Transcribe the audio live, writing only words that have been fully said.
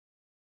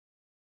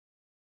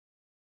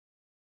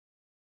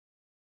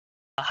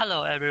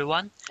Hello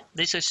everyone,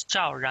 this is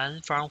Zhao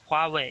Ran from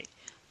Huawei.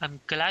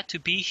 I'm glad to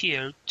be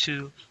here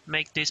to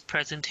make this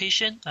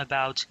presentation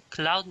about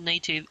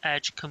cloud-native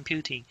edge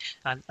computing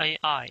and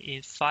AI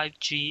in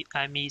 5G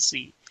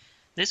MEC.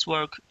 This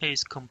work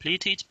is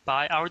completed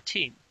by our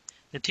team.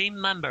 The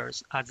team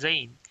members are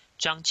Zane,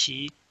 Zhang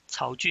Qi,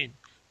 Cao Jun,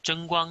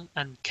 Zheng Guang,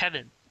 and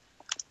Kevin.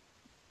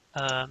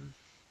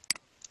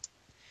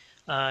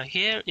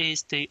 Here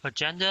is the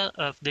agenda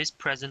of this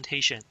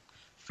presentation.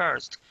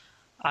 First,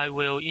 I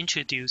will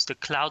introduce the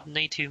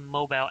cloud-native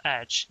mobile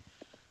edge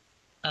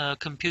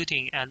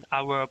computing and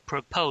our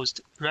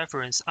proposed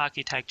reference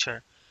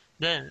architecture.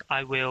 Then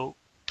I will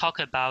talk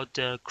about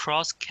the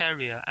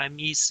cross-carrier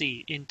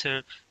MEC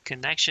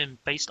interconnection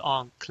based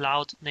on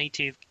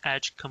cloud-native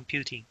edge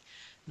computing.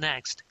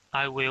 Next,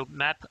 I will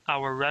map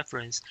our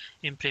reference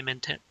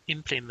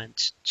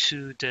implement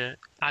to the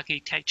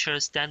architecture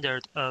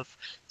standard of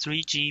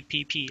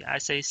 3GPP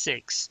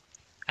SA6.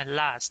 And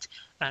last,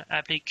 an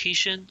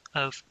application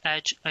of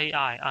Edge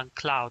AI on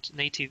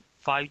cloud-native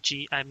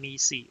 5G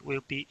MEC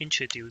will be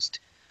introduced.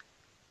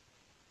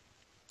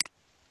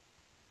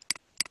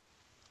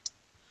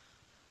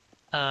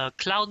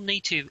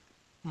 Cloud-native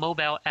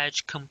mobile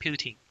edge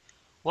computing.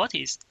 What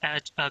is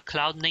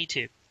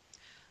cloud-native?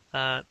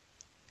 In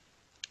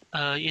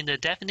the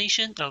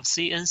definition of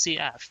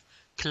CNCF,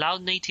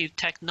 cloud-native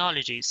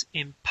technologies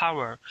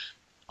empower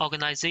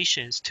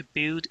organizations to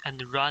build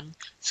and run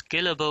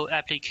scalable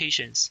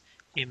applications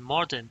in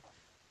modern,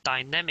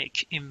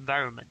 dynamic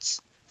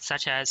environments,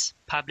 such as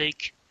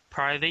public,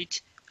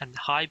 private, and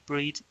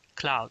hybrid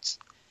clouds,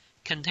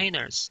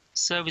 containers,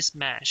 service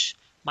mesh,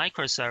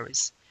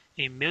 microservice,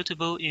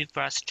 immutable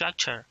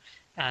infrastructure,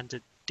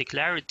 and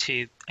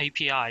declarative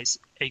APIs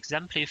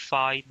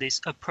exemplify this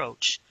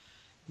approach.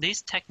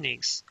 These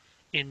techniques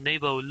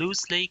enable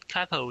loosely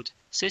coupled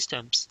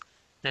systems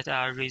that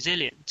are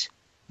resilient,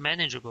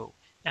 manageable,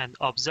 and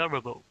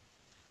observable.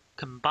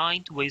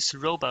 Combined with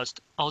robust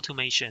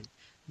automation,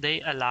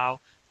 they allow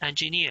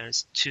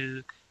engineers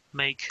to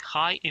make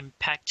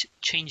high-impact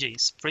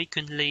changes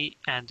frequently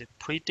and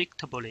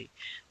predictably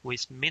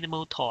with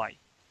minimal toil.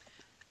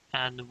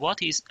 And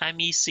what is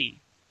MEC?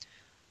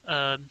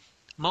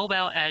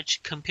 Mobile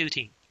Edge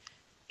Computing.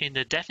 In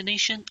the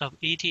definition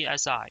of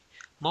ETSI,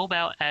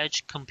 mobile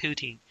edge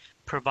computing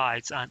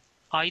provides an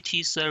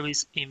IT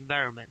service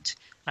environment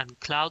and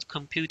cloud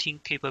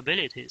computing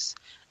capabilities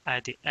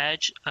at the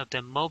edge of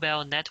the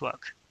mobile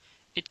network.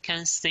 It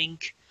can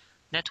sync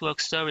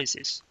network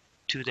services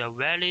to the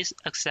wireless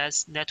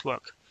access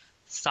network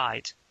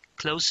site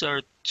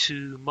closer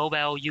to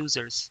mobile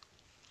users.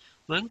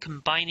 When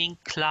combining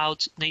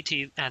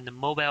cloud-native and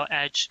mobile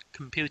edge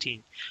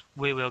computing,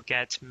 we will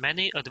get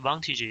many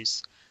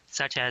advantages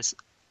such as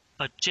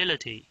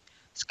agility,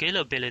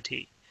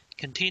 scalability,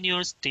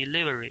 continuous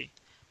delivery,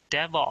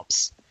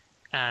 DevOps,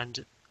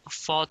 and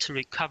fault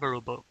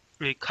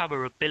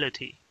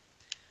recoverability.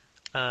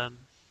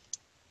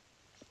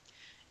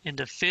 In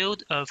the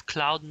field of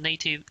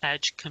cloud-native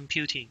edge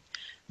computing,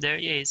 there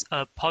is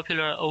a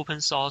popular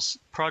open-source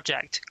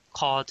project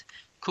called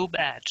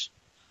KubeEdge.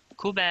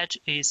 KubeEdge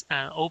is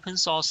an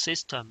open-source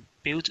system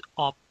built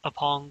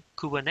upon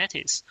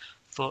Kubernetes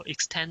for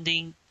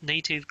extending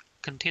native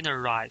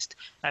containerized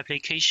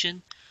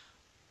application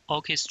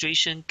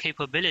orchestration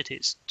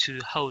capabilities to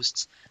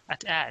hosts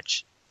at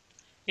edge.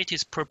 It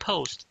is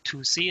proposed to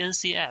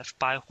CNCF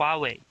by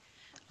Huawei.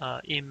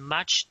 In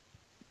March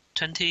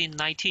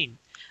 2019,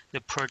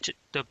 the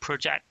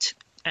project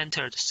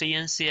entered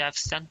CNCF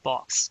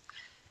Sandbox,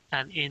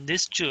 and in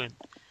this June,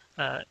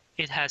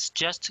 it has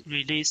just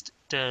released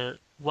the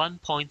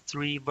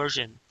 1.3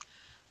 version.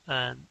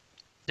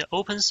 The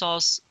open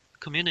source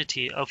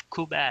community of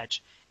KubeEdge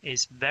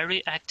is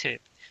very active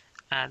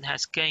and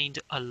has gained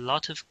a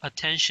lot of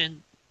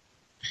attention.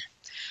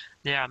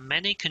 There are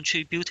many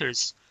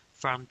contributors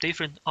from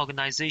different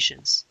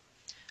organizations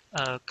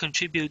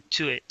contribute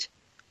to it.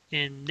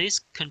 In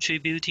these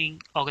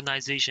contributing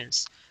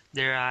organizations,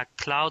 there are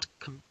cloud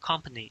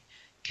company,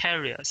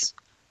 carriers,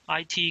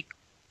 IT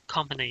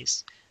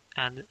companies,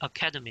 and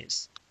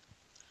academies.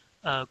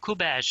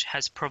 KubeEdge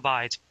has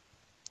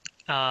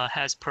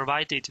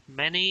provided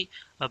many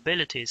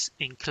abilities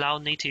in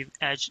cloud-native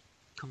edge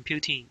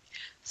computing,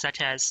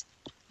 such as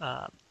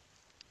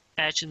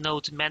edge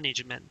node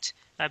management,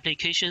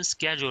 application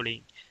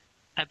scheduling,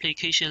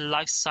 application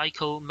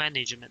lifecycle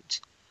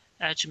management,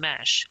 edge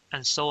mesh,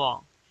 and so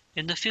on.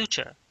 In the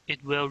future,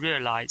 it will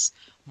realize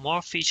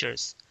more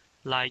features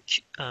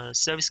like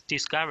service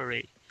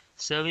discovery,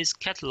 service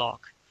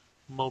catalog,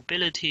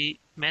 mobility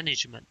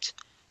management,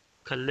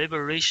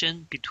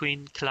 collaboration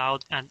between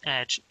cloud and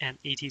edge, and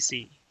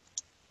etc.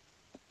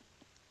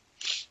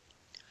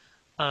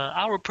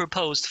 Our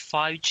proposed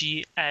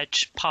 5G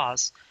edge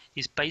path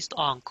is based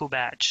on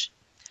KubeEdge,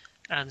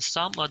 and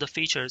some of the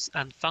features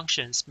and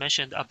functions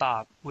mentioned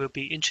above will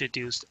be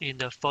introduced in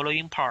the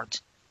following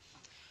part.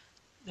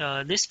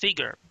 This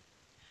figure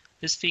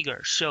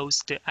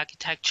shows the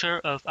architecture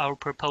of our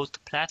proposed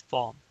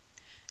platform.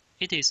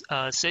 It is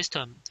a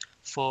system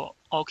for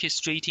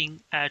orchestrating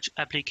edge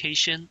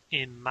application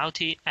in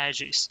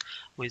multi-edges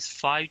with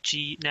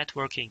 5G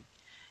networking,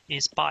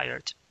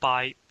 inspired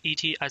by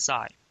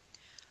ETSI.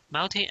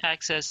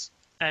 Multi-access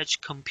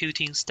edge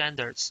computing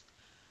standards.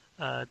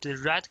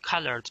 The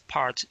red-colored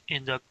part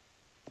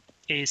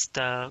is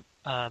the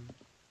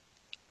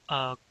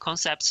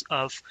concepts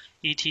of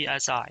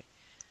ETSI.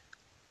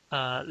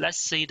 Let's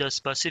see the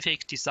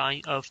specific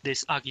design of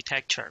this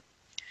architecture.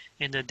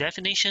 In the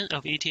definition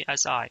of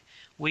ETSI,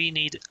 we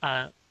need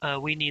a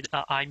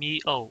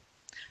MEO,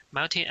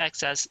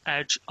 multi-access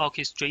edge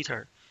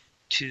orchestrator,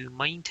 to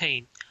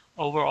maintain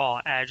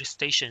overall edge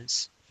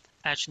stations,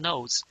 edge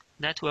nodes,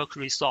 network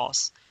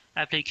resource,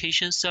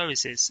 application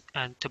services,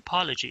 and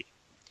topology.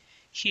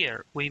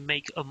 Here we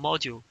make a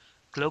module,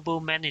 global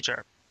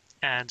manager,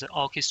 and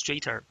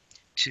orchestrator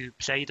to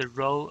play the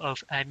role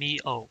of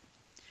MEO.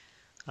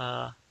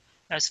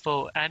 As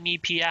for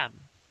MEPM,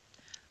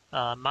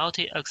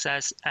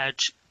 multi-access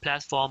edge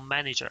platform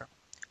manager,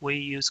 we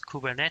use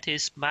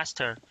Kubernetes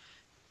master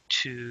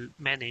to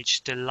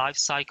manage the life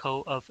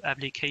cycle of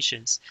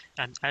applications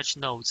and edge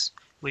nodes,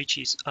 which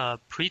is a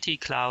pretty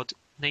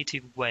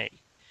cloud-native way.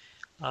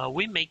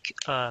 We make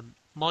a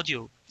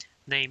module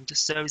named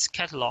Service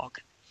Catalog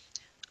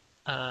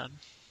on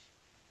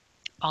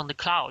the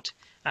cloud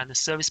and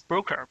Service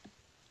Broker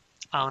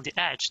on the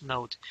edge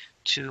node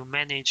to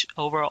manage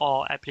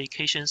overall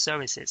application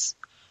services.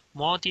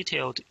 More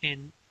detailed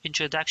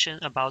introduction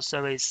about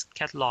Service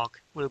Catalog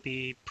will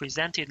be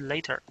presented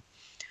later.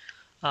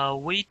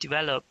 We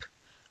develop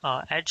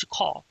Edge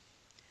Core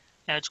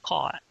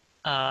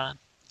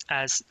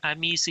as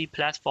MEC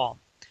platform.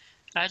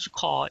 Edge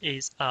Core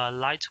is a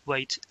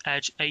lightweight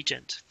edge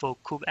agent for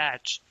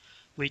KubeEdge,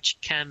 which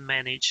can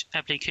manage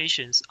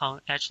applications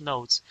on edge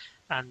nodes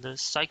and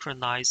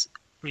synchronize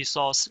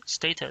resource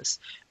status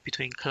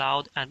between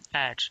cloud and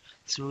edge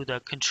through the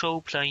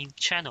control plane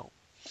channel,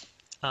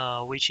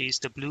 which is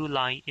the blue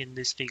line in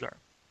this figure.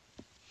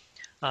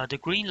 The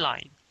green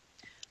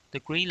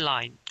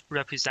line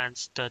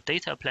represents the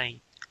data plane.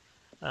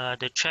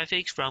 The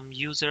traffic from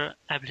user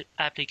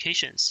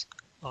applications,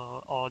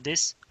 or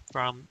this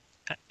from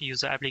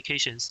user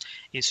applications,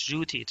 is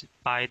routed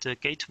by the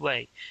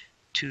gateway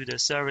to the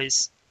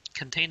service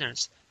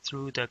containers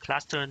through the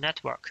cluster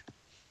network.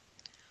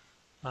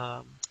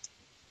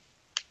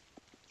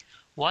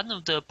 One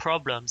of the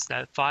problems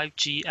that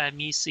 5G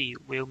MEC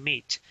will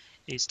meet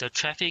is the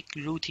traffic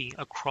routing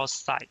across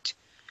site,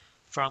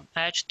 from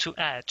edge to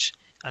edge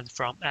and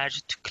from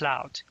edge to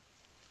cloud.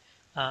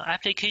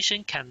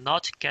 Application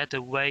cannot get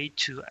a way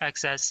to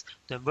access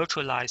the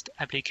virtualized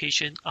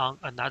application on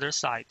another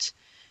site.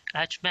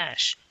 Edge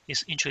Mesh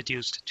is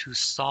introduced to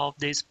solve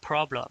this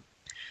problem.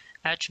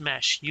 Edge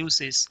Mesh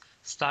uses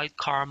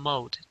sidecar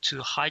mode to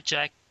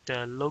hijack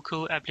the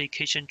local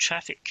application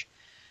traffic.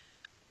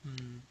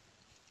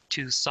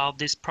 To solve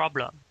this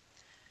problem,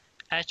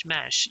 Edge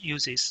Mesh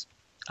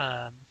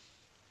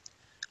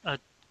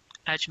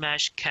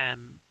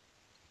can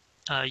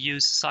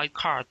use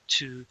sidecar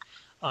to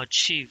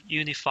achieve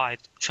unified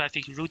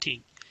traffic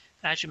routing.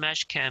 Edge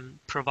Mesh can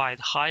provide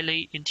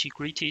highly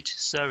integrated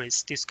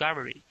service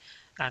discovery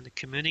and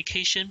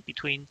communication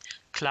between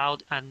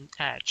cloud and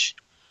edge.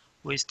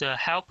 With the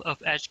help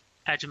of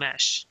Edge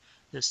Mesh,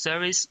 the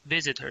service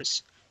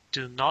visitors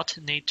do not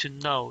need to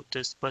know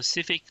the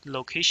specific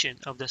location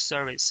of the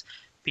service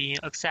being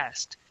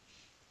accessed.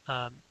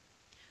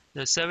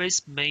 The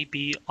service may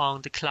be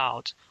on the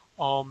cloud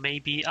or may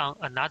be on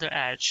another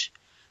edge.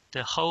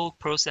 The whole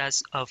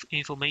process of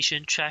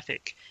information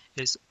traffic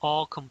is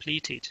all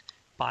completed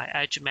by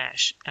Edge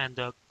Mesh and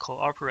the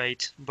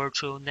cooperative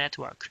virtual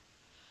network.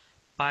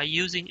 By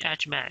using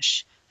Edge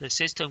Mesh, the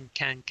system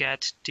can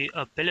get the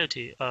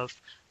ability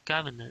of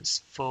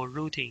governance for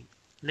routing,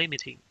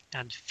 limiting,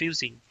 and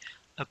fusing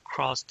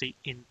across the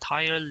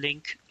entire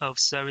link of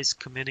service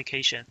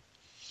communication.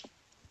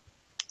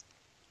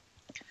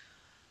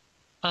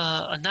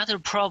 Another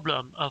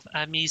problem of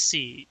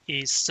MEC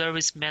is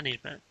service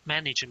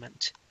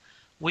management.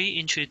 We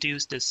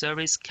introduced the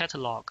Service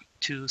Catalog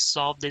to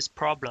solve this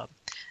problem,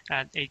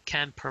 and it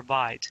can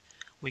provide,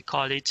 we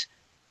call it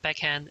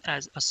Backend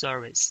as a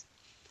Service.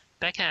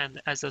 Backend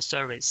as a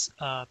Service,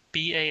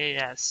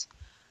 BaaS,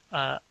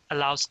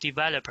 allows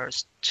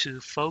developers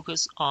to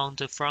focus on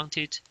the front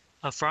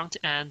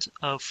end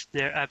of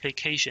their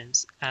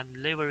applications and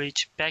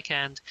leverage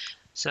backend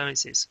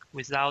services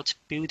without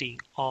building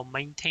or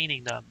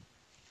maintaining them.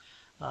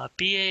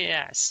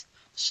 BaaS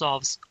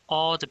solves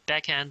all the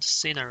backend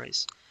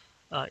scenarios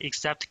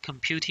except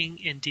computing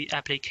in the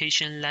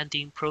application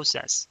landing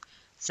process,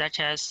 such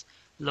as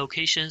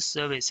location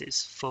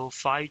services for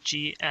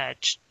 5G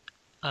edge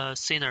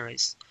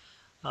scenarios,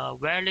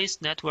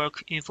 wireless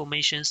network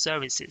information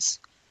services,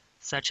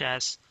 such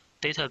as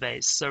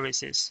database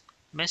services,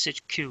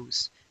 message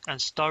queues, and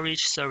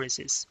storage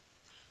services.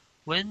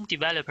 When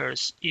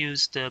developers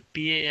use the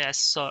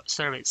BaaS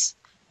service,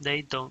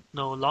 they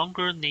no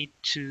longer need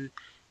to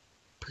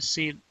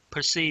perceive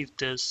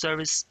the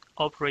service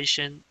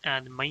operation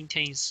and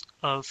maintenance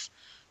of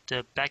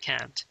the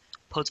backend,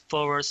 put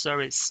forward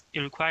service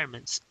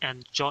requirements,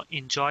 and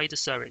enjoy the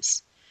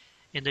service.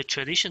 In the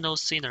traditional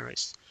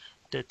scenarios,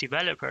 the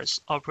developers,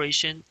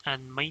 operation,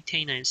 and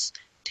maintenance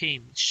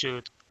team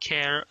should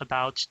care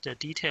about the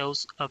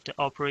details of the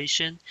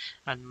operation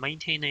and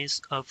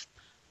maintenance of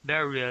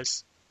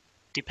various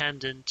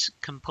dependent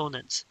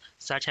components,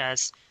 such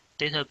as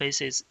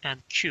databases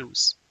and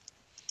queues.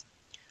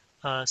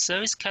 A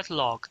service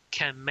catalog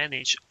can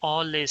manage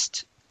all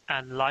lists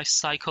and life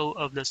cycle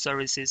of the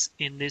services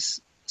in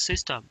this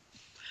system.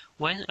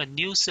 When a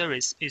new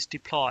service is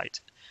deployed,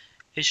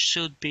 it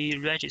should be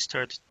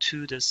registered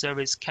to the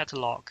service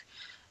catalog,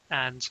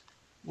 and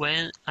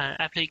when an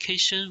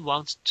application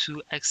wants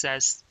to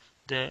access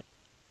the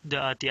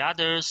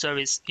other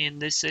service in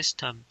this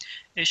system,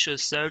 it should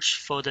search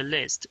for the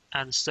list,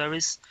 and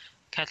service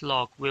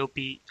catalog will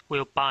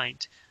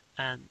bind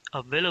an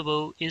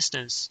available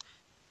instance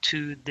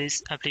to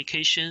this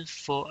application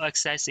for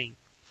accessing.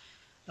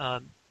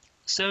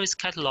 Service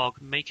catalog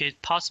make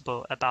it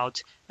possible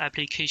about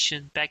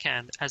application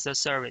backend as a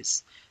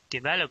service.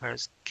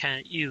 Developers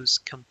can use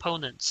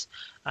components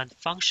and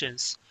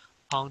functions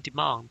on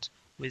demand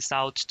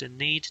without the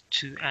need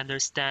to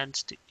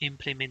understand the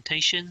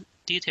implementation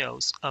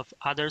details of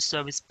other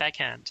service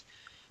backend.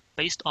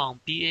 Based on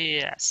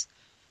BaaS,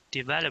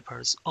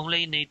 developers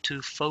only need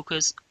to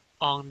focus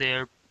on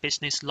their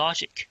business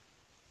logic.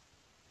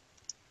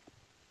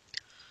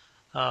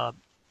 The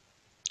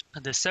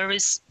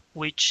service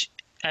which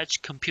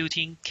edge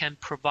computing can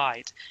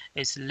provide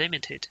is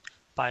limited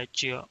by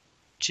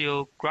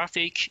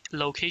geographic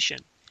location.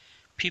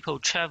 People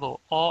travel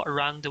all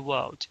around the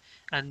world,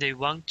 and they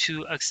want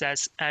to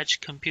access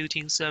edge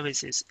computing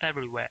services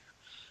everywhere,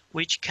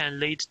 which can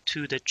lead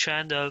to the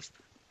trend of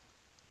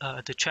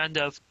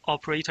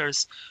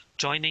operators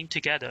joining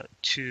together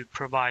to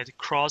provide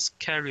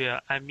cross-carrier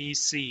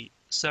MEC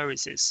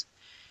services.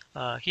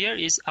 Here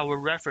is our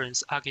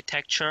reference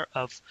architecture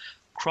of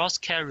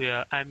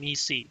cross-carrier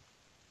MEC.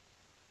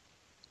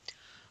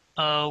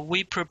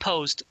 We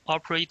proposed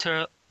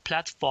operator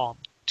platform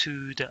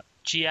to the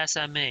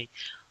GSMA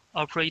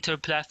operator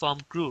platform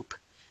group,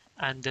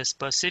 and the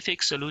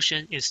specific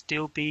solution is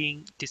still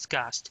being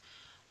discussed.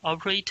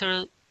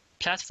 Operator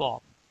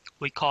platform,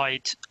 we call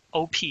it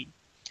OP,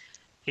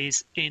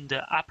 is in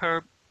the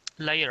upper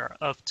layer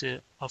of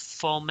the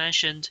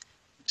aforementioned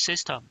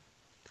system.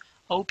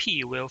 OP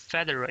will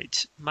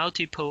federate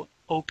multiple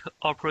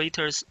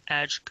operators'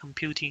 edge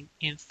computing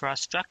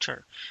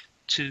infrastructure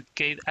to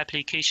give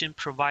application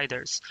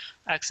providers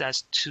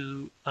access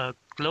to a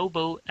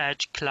global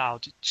edge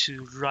cloud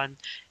to run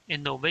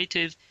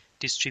innovative,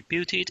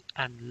 distributed,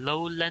 and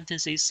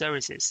low-latency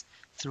services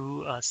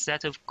through a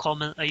set of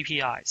common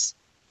APIs.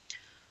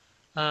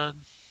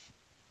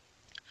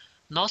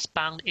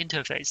 Northbound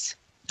interface,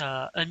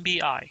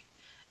 NBI,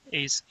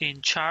 is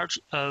in charge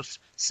of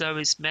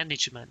service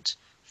management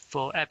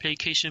for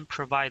application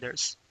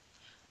providers.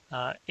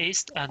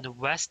 East and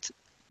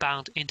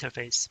westbound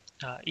interface,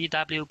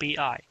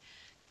 EWBI,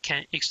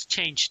 can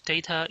exchange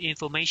data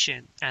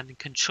information and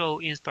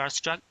control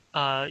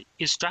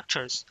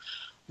structures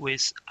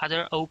with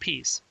other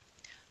OPs.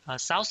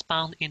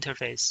 Southbound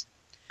interface,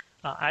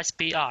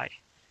 SBI,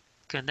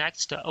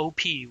 connects the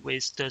OP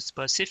with the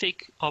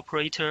specific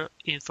operator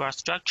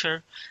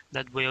infrastructure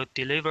that will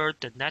deliver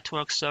the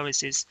network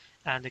services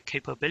and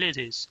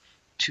capabilities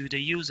to the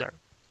user.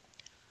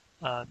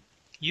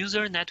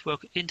 User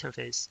Network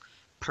Interface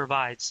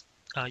provides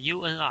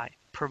UNI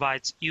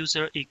provides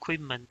user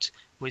equipment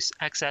with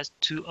access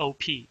to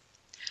OP.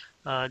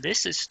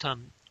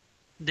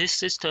 This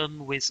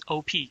system with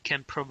OP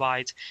can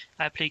provide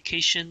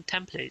application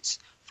templates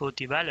for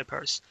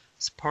developers,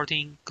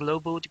 supporting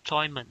global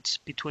deployment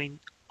between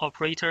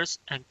operators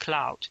and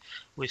cloud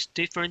with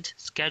different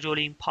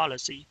scheduling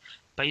policy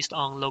based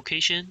on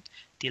location,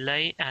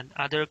 delay, and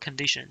other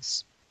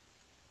conditions.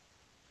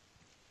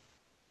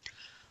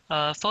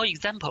 For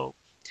example,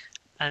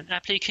 an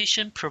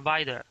application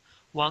provider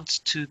wants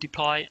to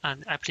deploy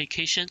an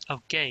application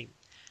of game.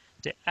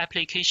 The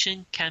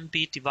application can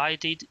be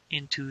divided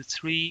into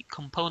three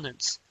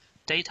components: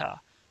 data,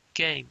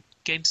 game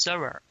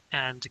server,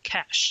 and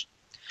cache.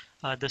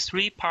 The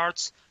three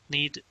parts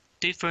need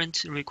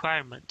different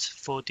requirements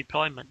for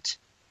deployment.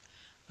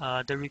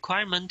 The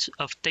requirement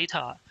of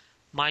data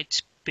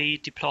might be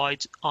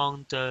deployed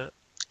on the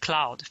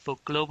cloud for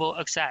global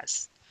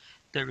access.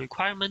 The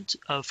requirement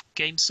of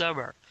game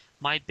server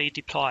might be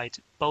deployed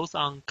both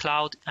on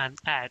cloud and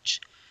edge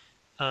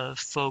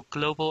for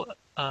global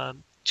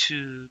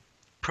to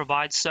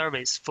provide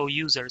service for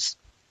users.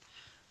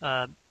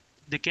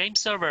 The game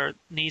server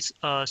needs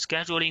a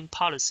scheduling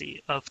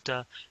policy of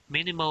the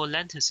minimal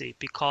latency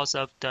because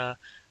of the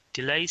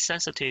delay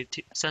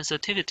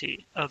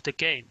sensitivity of the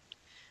game,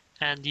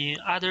 and in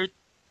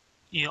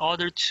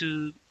order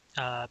to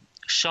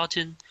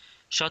shorten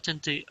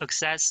the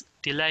access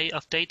delay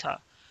of data,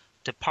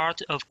 the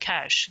part of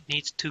cache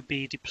needs to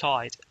be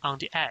deployed on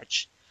the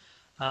edge.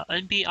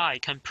 NBI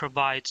can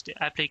provide the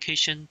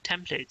application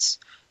templates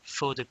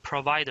for the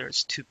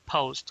providers to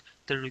post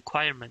the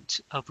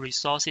requirement of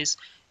resources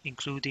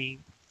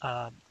including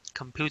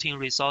computing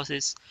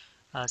resources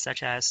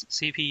such as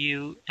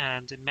CPU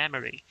and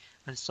memory,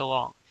 and so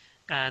on,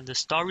 and the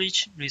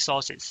storage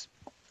resources.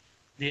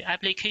 The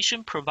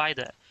application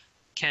provider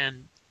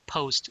can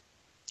post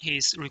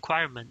his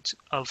requirement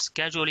of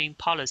scheduling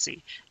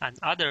policy and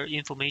other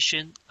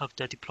information of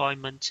the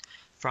deployment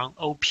from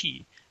OP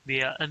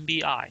via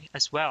NBI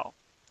as well.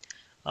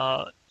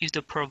 If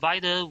the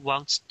provider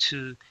wants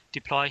to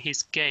deploy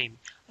his game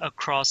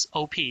across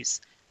OPs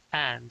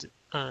and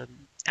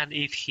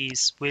if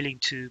he's willing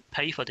to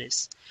pay for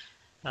this,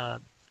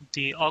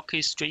 the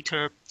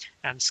orchestrator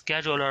and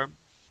scheduler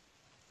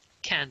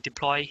can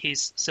deploy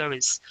his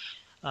service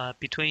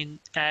between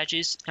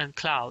edges and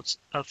clouds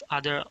of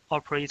other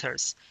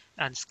operators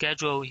and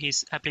schedule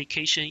his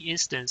application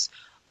instance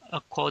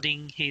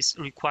according his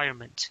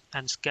requirement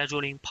and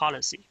scheduling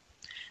policy.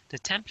 The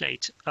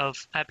template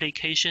of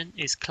application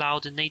is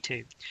cloud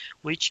native,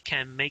 which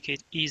can make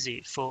it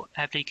easy for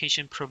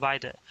application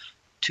provider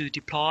to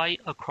deploy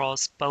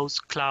across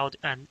both cloud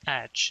and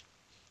edge.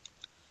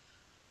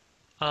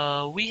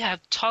 We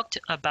have talked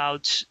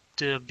about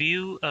the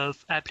view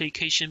of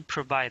application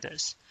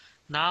providers.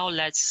 Now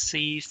let's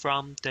see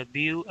from the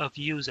view of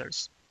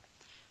users.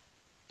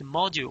 The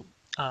module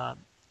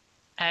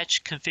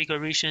edge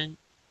configuration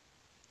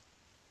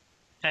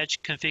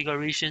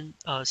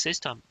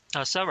system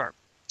server,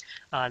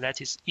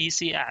 that is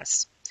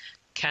ECS,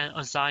 can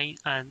assign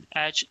an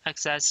edge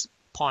access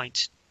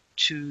point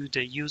to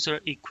the user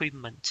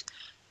equipment,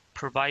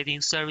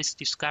 providing service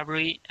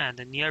discovery and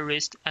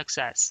nearest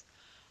access.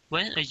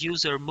 When a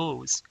user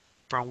moves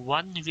from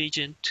one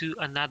region to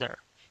another,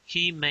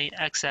 he may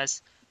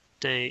access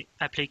the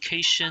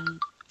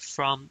application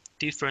from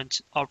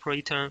different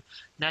operator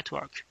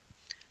network.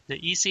 The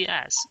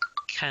ECS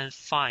can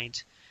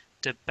find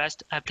the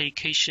best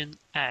application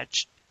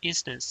edge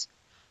instance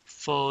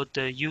for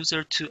the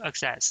user to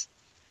access.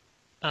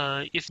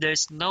 If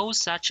there's no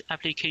such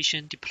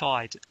application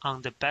deployed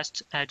on the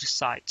best edge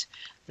site,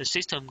 the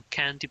system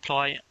can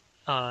deploy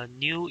a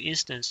new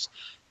instance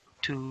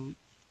to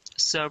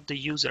serve the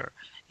user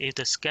if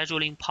the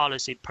scheduling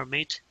policy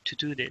permits to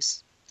do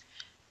this.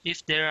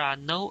 If there are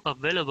no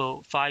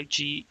available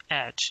 5G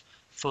edge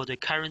for the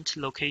current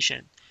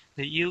location,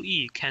 the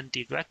UE can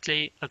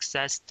directly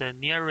access the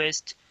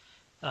nearest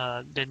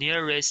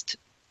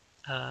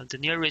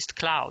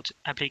cloud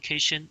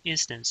application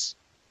instance.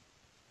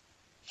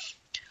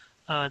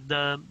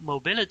 The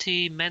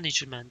mobility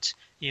management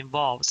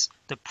involves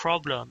the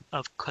problem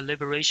of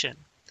collaboration.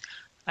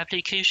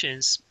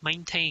 Applications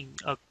maintain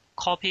a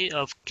copy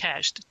of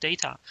cached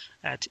data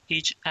at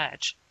each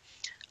edge,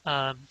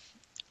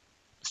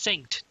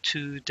 synced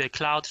to the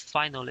cloud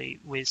finally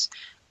with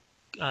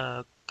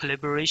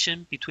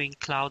collaboration between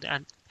cloud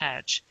and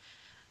edge.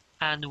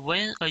 And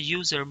when a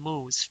user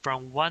moves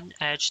from one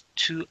edge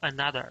to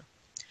another,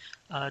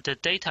 the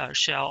data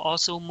shall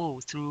also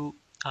move through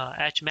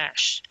edge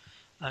mesh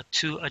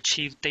to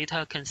achieve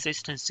data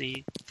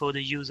consistency for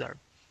the user.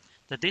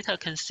 The data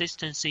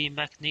consistency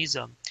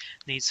mechanism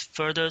needs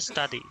further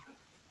study.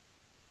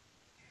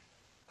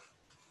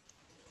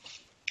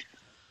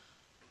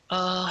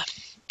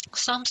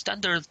 Some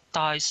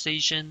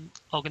standardization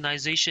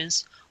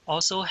organizations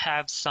also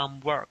have some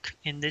work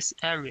in this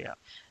area,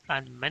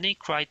 and many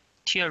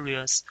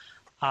criteria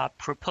are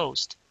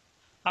proposed.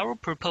 Our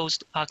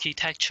proposed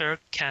architecture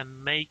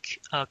can meet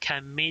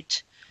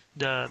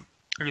the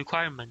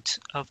requirement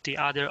of the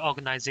other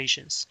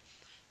organizations,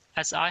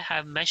 as I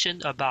have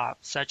mentioned above,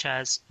 such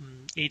as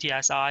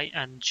ETSI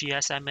and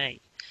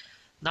GSMA.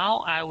 Now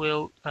I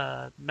will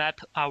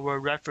map our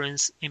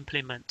reference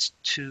implement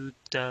to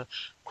the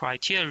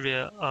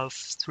criteria of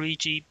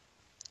 3GPP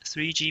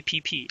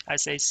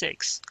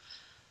SA6.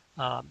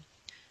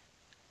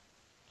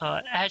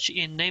 Edge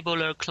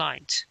Enabler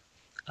Client,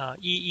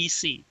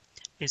 EEC,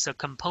 is a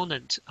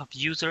component of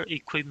user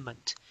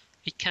equipment.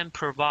 It can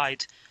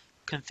provide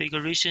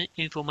configuration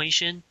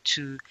information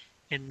to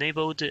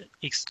enable the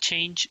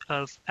exchange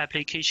of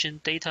application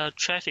data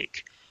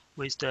traffic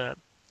with the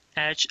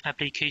Edge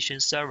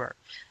application server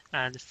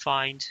and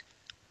find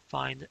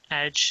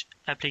Edge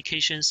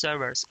application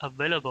servers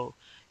available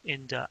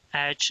in the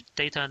Edge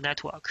data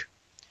network.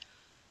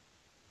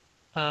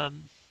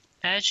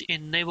 Edge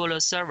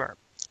Enabler Server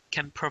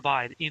can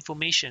provide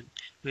information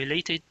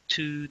related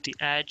to the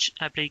Edge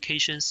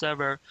application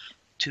server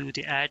to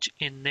the Edge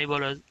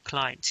Enabler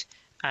client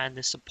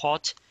and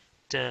support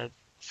the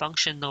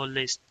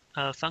functionalities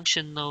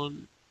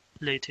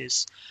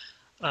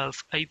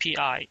of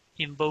API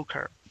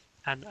invoker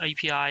and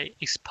API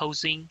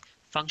exposing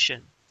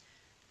function.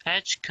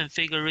 Edge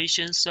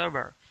configuration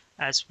server,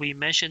 as we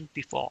mentioned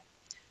before,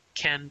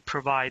 can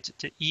provide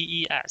the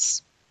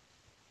EES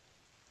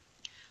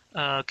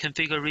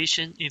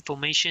configuration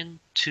information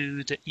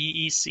to the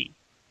EEC.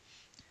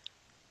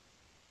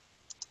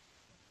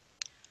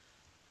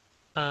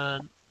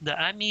 The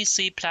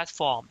MEC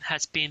platform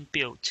has been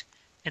built.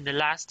 In the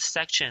last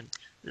section,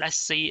 let's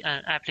see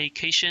an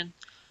application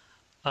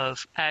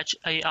of Edge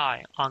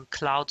AI on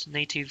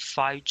cloud-native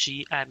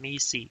 5G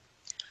MEC.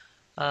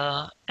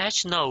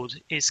 Edge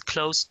node is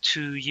close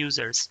to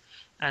users,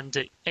 and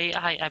the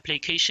AI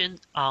application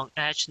on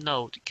edge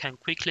node can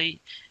quickly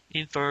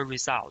infer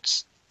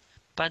results.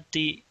 But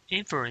the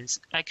inference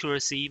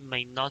accuracy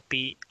may not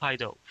be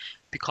ideal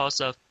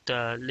because of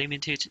the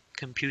limited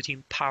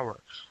computing power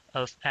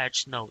of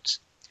edge nodes.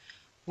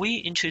 We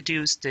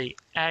introduced the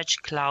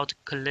Edge Cloud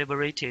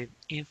Collaborative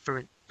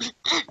Inference.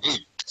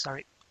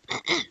 Sorry.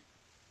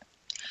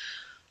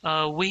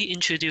 We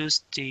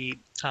introduced the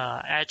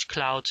Edge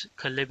Cloud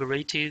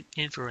Collaborative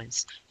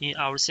Inference in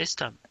our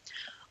system.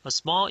 A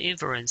small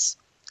inference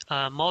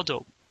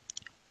model,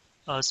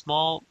 a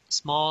small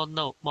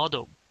node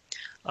model,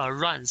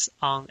 runs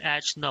on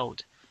edge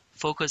node,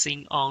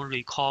 focusing on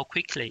recall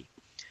quickly.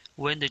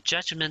 When the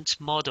judgment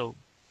model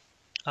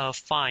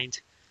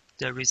finds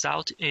the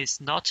result is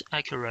not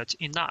accurate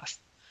enough,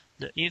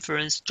 the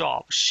inference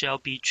job shall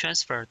be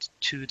transferred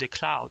to the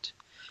cloud,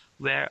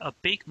 where a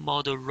big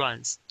model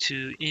runs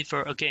to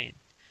infer again,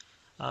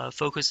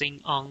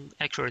 focusing on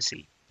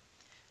accuracy.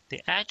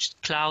 The edge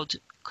cloud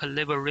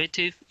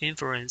collaborative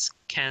inference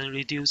can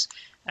reduce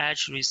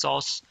edge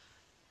resource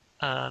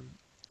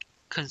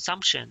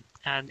consumption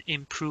and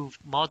improve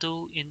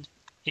model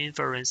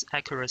inference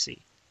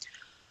accuracy.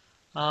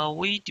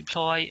 We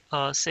deploy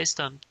a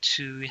system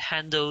to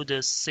handle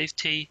the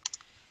safety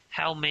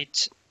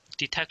helmet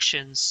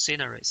detection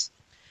scenarios.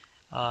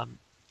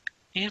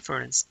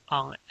 Inference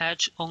on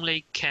edge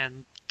only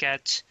can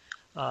get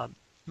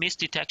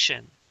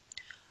misdetection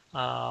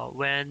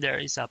when there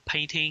is a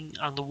painting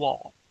on the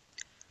wall.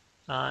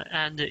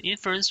 And the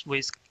inference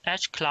with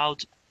edge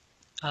cloud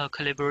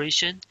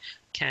collaboration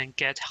can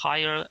get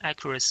higher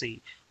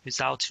accuracy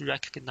without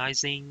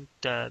recognizing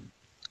the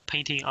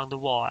painting on the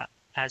wall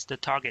as the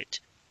target.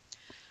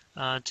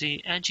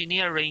 The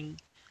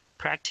engineering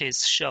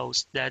practice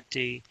shows that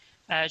the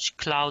edge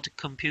cloud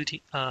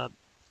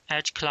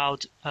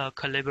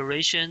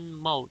collaboration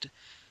mode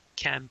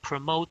can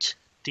promote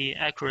the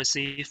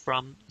accuracy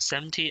from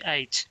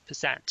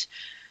 78%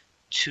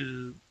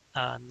 to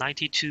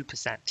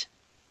 92%.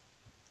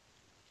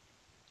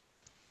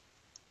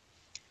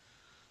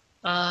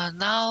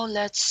 Now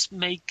let's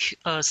make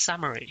a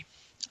summary.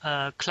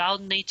 A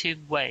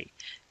cloud-native way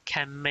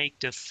can make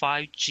the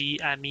 5G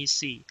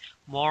MEC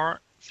more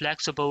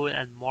flexible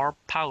and more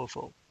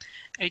powerful.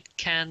 It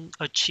can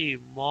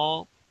achieve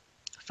more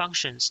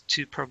functions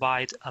to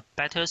provide a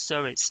better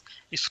service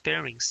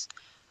experience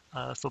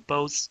for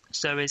both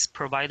service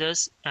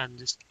providers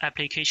and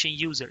application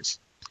users.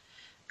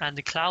 And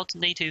the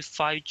cloud-native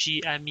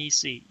 5G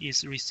MEC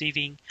is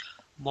receiving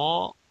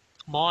more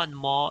and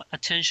more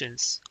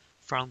attentions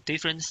from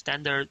different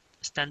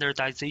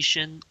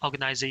standardization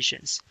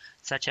organizations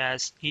such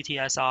as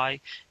ETSI,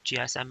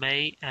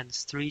 GSMA, and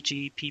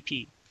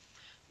 3GPP.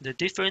 The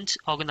different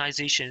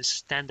organizations'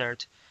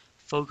 standard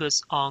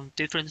focus on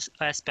different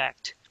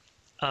aspects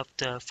of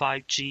the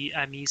 5G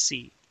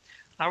MEC.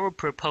 Our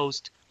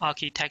proposed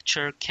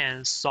architecture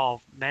can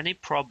solve many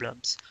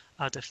problems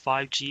of the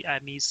 5G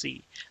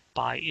MEC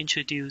by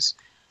introducing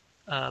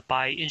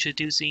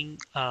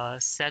a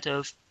set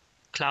of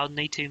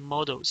cloud-native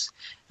models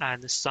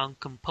and some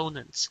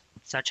components,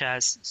 such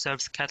as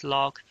Service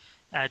Catalog,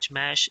 Edge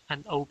Mesh,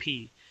 and OP,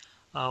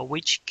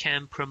 which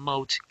can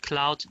promote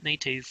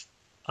cloud-native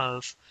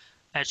of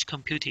edge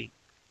computing.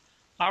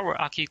 Our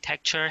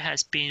architecture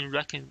has been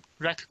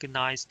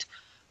recognized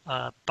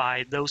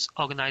by those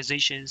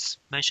organizations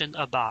mentioned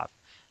above.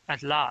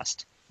 At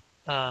last,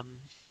 a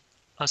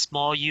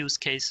small use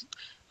case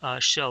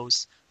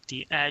shows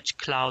the edge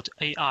cloud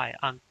AI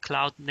on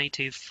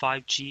cloud-native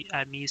 5G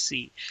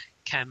MEC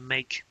can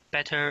make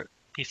better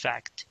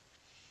effect.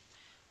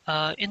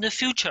 In the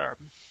future,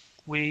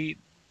 we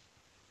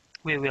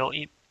will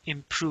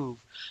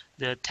improve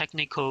the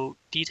technical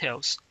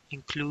details,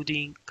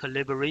 including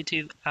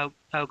collaborative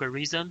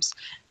algorithms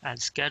and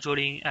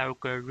scheduling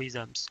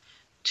algorithms,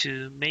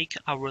 to make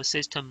our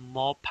system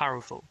more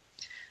powerful.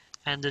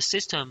 And the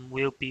system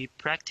will be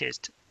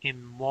practiced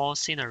in more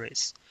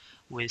scenarios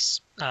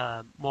with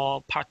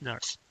more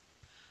partners.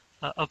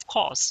 Of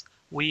course,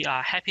 we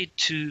are happy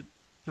to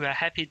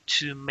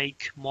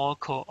make more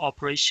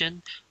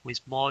cooperation with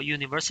more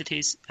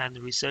universities and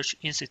research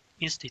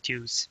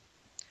institutes.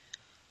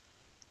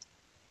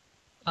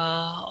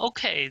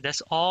 Okay,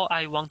 that's all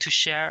I want to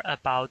share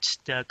about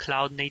the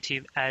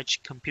cloud-native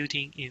edge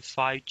computing in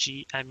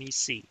 5G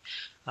MEC.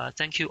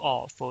 Thank you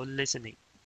all for listening.